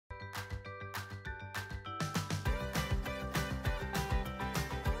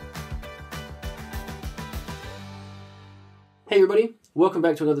Hey everybody, welcome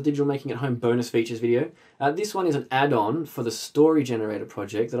back to another Digital Making at Home bonus features video. This one is an add-on for the story generator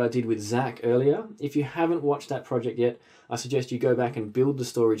project that I did with Zach earlier. If you haven't watched that project yet, I suggest you go back and build the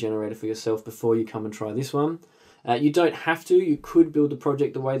story generator for yourself before you come and try this one. You don't have to, you could build the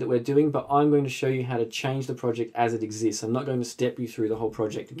project the way that we're doing, but I'm going to show you how to change the project as it exists. I'm not going to step you through the whole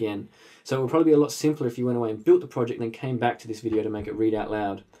project again. So it will probably be a lot simpler if you went away and built the project and then came back to this video to make it read out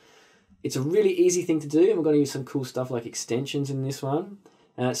loud. It's a really easy thing to do, and we're going to use some cool stuff like extensions in this one.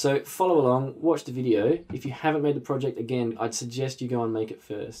 So follow along, watch the video. If you haven't made the project, again, I'd suggest you go and make it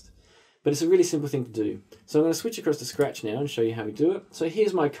first. But it's a really simple thing to do. So I'm going to switch across to Scratch now and show you how we do it. So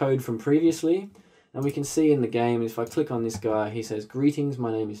here's my code from previously, and we can see in the game, if I click on this guy, he says, "Greetings,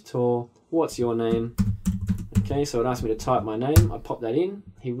 my name is Tor. What's your name?" Okay, so it asks me to type my name. I pop that in.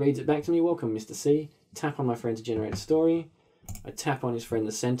 He reads it back to me. "Welcome, Mr. C." Tap on my friend to generate a story. I tap on his friend,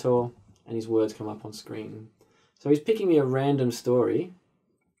 the Centaur, and his words come up on screen. So he's picking me a random story.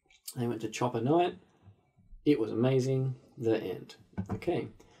 I went to Chopper Night. It was amazing. The end. Okay,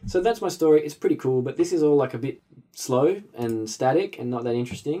 so that's my story. It's pretty cool, but this is all like a bit slow and static and not that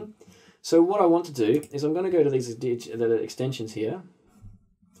interesting. So what I want to do is I'm going to go to these extensions here,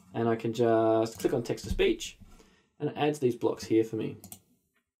 and I can just click on text to speech, and it adds these blocks here for me.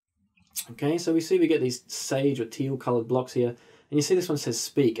 Okay, so we see we get these sage or teal colored blocks here. And you see this one says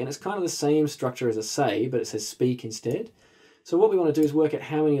speak, and it's kind of the same structure as a say, but it says speak instead. So what we want to do is work out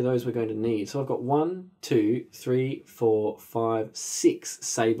how many of those we're going to need. So I've got 1, 2, 3, 4, 5, 6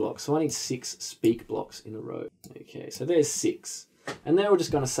 say blocks. So I need 6 speak blocks in a row. Okay, so there's 6. And they're all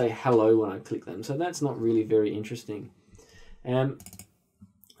just going to say hello when I click them. So that's not really very interesting.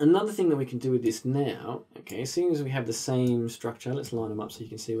 Another thing that we can do with this now, okay, seeing as we have the same structure, let's line them up so you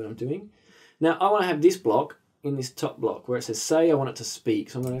can see what I'm doing. Now I want to have this block in this top block where it says say, I want it to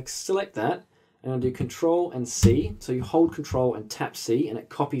speak. So I'm going to select that and I'll do Control and C. So you hold Control and tap C and it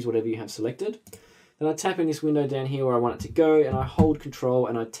copies whatever you have selected. Then I tap in this window down here where I want it to go, and I hold Control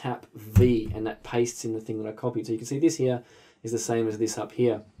and I tap V, and that pastes in the thing that I copied. So you can see this here is the same as this up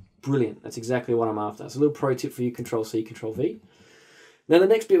here. Brilliant. That's exactly what I'm after. So a little pro tip for you: Control C, Control V. Now the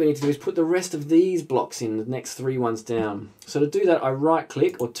next bit we need to do is put the rest of these blocks in, the next 3 ones down. So to do that, I right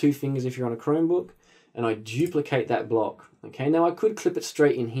click, or 2 fingers if you're on a Chromebook, and I duplicate that block. Okay, now I could clip it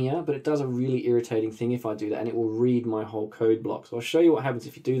straight in here, but it does a really irritating thing if I do that, and it will read my whole code block. So I'll show you what happens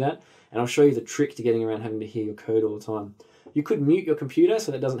if you do that, and I'll show you the trick to getting around having to hear your code all the time. You could mute your computer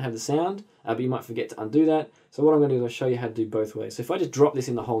so that it doesn't have the sound, but you might forget to undo that. So what I'm going to do is I'll show you how to do both ways. So if I just drop this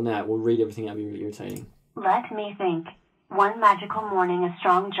in the hole now, it will read everything out. It'll be really irritating. Let me think. One magical morning, a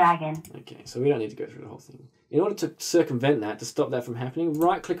strong dragon. Okay, so we don't need to go through the whole thing. In order to circumvent that, to stop that from happening,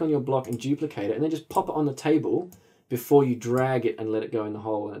 right-click on your block and duplicate it, and then just pop it on the table before you drag it and let it go in the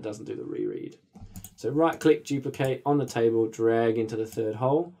hole, and it doesn't do the reread. So right-click, duplicate, on the table, drag into the 3rd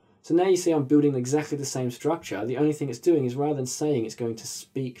hole. So now you see I'm building exactly the same structure. The only thing it's doing is, rather than saying, it's going to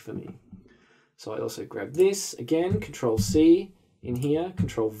speak for me. So I also grab this, again, Control C in here,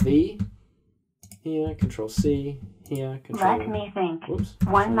 Control V here, Control C here, Control... Let me think. Whoops,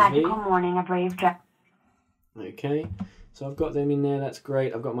 One magical morning, a brave dragon. Okay, so I've got them in there, that's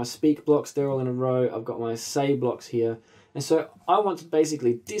great. I've got my speak blocks, they're all in a row. I've got my say blocks here. And so I want to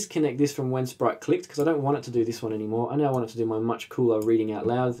basically disconnect this from when Sprite clicked, because I don't want it to do this one anymore. I now want it to do my much cooler reading out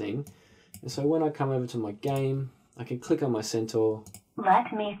loud thing. And so when I come over to my game, I can click on my Centaur.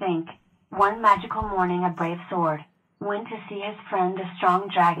 Let me think. One magical morning, a brave sword went to see his friend, a strong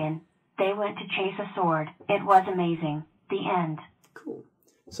dragon. They went to chase a sword. It was amazing. The end. Cool.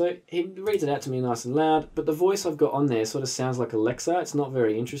 So he reads it out to me nice and loud, but the voice I've got on there sort of sounds like Alexa. It's not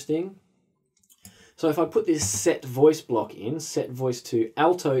very interesting. So if I put this set voice block in, set voice to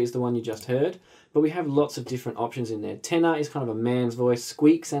alto is the one you just heard, but we have lots of different options in there. Tenor is kind of a man's voice,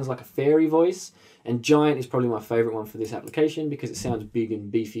 squeak sounds like a fairy voice, and giant is probably my favorite one for this application because it sounds big and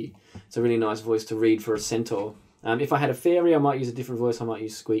beefy. It's a really nice voice to read for a centaur. If I had a fairy, I might use a different voice, I might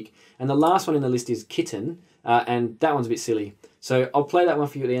use squeak. And the last one in the list is kitten, and that one's a bit silly. So I'll play that one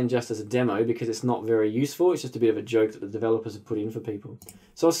for you at the end just as a demo because it's not very useful. It's just a bit of a joke that the developers have put in for people.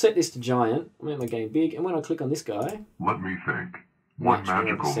 So I'll set this to giant, I'll make my game big, and when I click on this guy... Let me think. One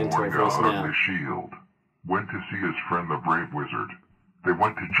magical morning, a ugly shield went to see his friend the brave wizard. They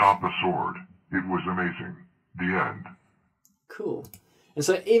went to chop a sword. It was amazing. The end. Cool. And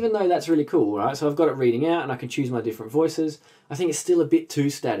so even though that's really cool, right, so I've got it reading out and I can choose my different voices, I think it's still a bit too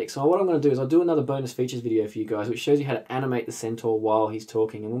static. So what I'm going to do is I'll do another bonus features video for you guys which shows you how to animate the centaur while he's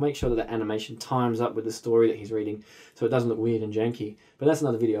talking, and we'll make sure that the animation times up with the story that he's reading so it doesn't look weird and janky. But that's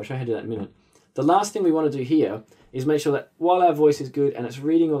another video. I'll show you how to do that in a minute. The last thing we want to do here is make sure that while our voice is good and it's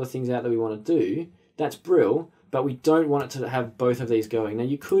reading all the things out that we want to do, that's brill, but we don't want it to have both of these going. Now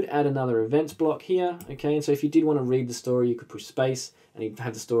you could add another events block here, okay, and so if you did want to read the story, you could push space and he'd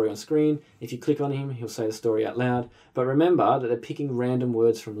have the story on screen. If you click on him, he'll say the story out loud. But remember that they're picking random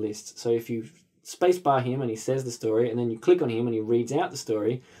words from lists. So if you spacebar him and he says the story, and then you click on him and he reads out the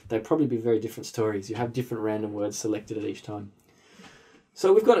story, they'd probably be very different stories. You have different random words selected at each time.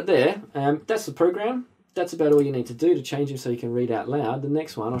 So we've got it there. That's the program. That's about all you need to do to change him so you can read out loud. The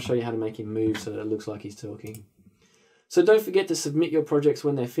next one, I'll show you how to make him move so that it looks like he's talking. So don't forget to submit your projects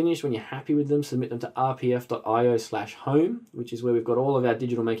when they're finished. When you're happy with them, submit them to rpf.io/home, which is where we've got all of our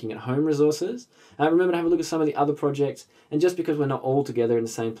digital making at home resources. Remember to have a look at some of the other projects. And just because we're not all together in the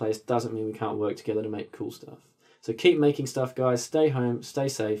same place doesn't mean we can't work together to make cool stuff. So keep making stuff, guys. Stay home, stay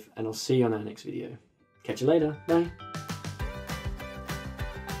safe, and I'll see you on our next video. Catch you later. Bye.